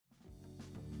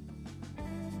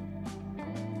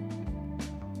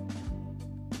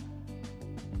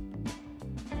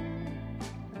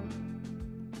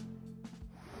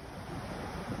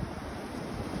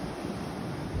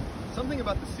Something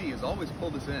about the sea has always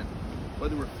pulled us in.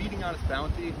 Whether we're feeding on its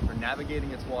bounty or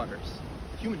navigating its waters,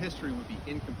 human history would be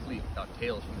incomplete without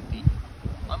tales from the deep.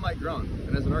 I'm Mike Groen,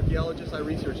 and as an archaeologist, I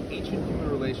research ancient human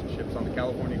relationships on the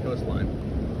California coastline.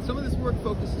 Some of this work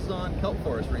focuses on kelp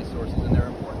forest resources and their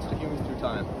importance to humans through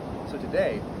time. So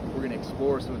today, we're going to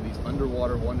explore some of these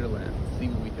underwater wonderlands and see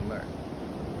what we can learn.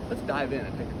 Let's dive in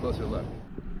and take a closer look.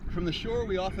 From the shore,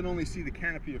 we often only see the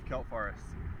canopy of kelp forests,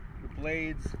 with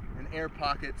blades and air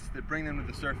pockets that bring them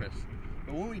to the surface.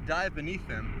 But when we dive beneath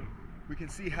them, we can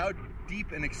see how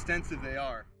deep and extensive they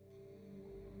are.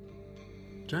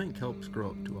 Giant kelps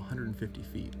grow up to 150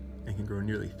 feet and can grow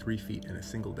nearly 3 feet in a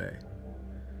single day.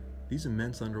 These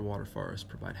immense underwater forests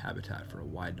provide habitat for a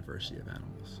wide diversity of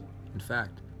animals. In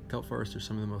fact, kelp forests are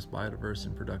some of the most biodiverse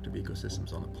and productive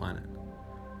ecosystems on the planet.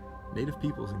 Native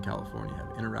peoples in California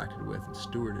have interacted with and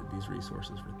stewarded these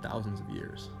resources for thousands of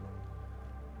years.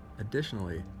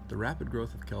 Additionally, the rapid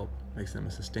growth of kelp makes them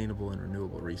a sustainable and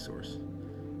renewable resource.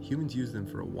 Humans use them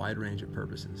for a wide range of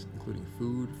purposes, including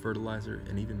food, fertilizer,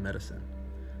 and even medicine.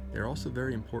 They are also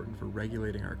very important for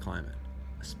regulating our climate,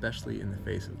 especially in the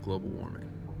face of global warming.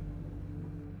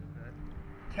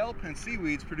 Kelp and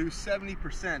seaweeds produce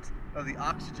 70% of the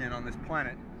oxygen on this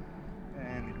planet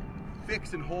and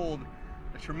fix and hold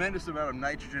a tremendous amount of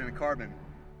nitrogen and carbon.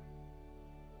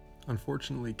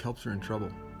 Unfortunately, kelps are in trouble.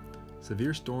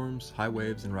 Severe storms, high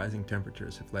waves, and rising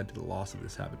temperatures have led to the loss of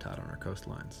this habitat on our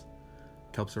coastlines.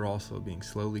 Kelps are also being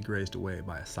slowly grazed away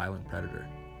by a silent predator.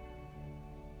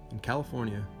 In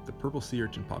California, the purple sea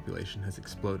urchin population has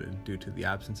exploded due to the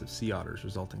absence of sea otters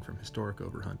resulting from historic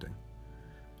overhunting.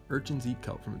 Urchins eat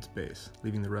kelp from its base,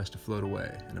 leaving the rest to float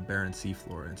away and a barren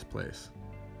seafloor in its place.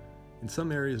 In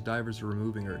some areas, divers are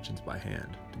removing urchins by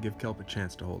hand to give kelp a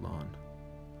chance to hold on.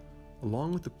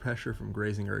 Along with the pressure from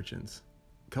grazing urchins,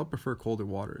 kelp prefer colder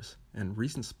waters, and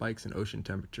recent spikes in ocean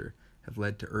temperature have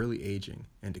led to early aging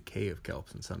and decay of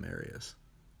kelps in some areas.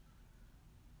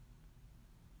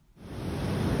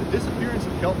 The disappearance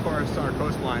of kelp forests on our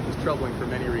coastline is troubling for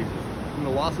many reasons, from the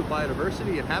loss of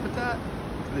biodiversity and habitat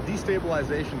to the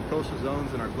destabilization of coastal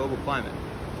zones in our global climate.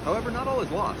 However, not all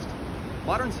is lost.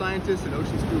 Modern scientists and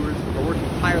ocean stewards are working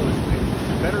tirelessly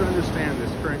to better understand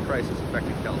this current crisis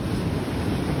affecting kelps,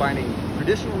 combining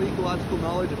traditional ecological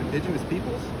knowledge of indigenous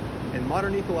peoples and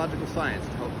modern ecological science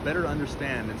to help better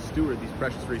understand and steward these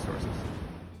precious resources.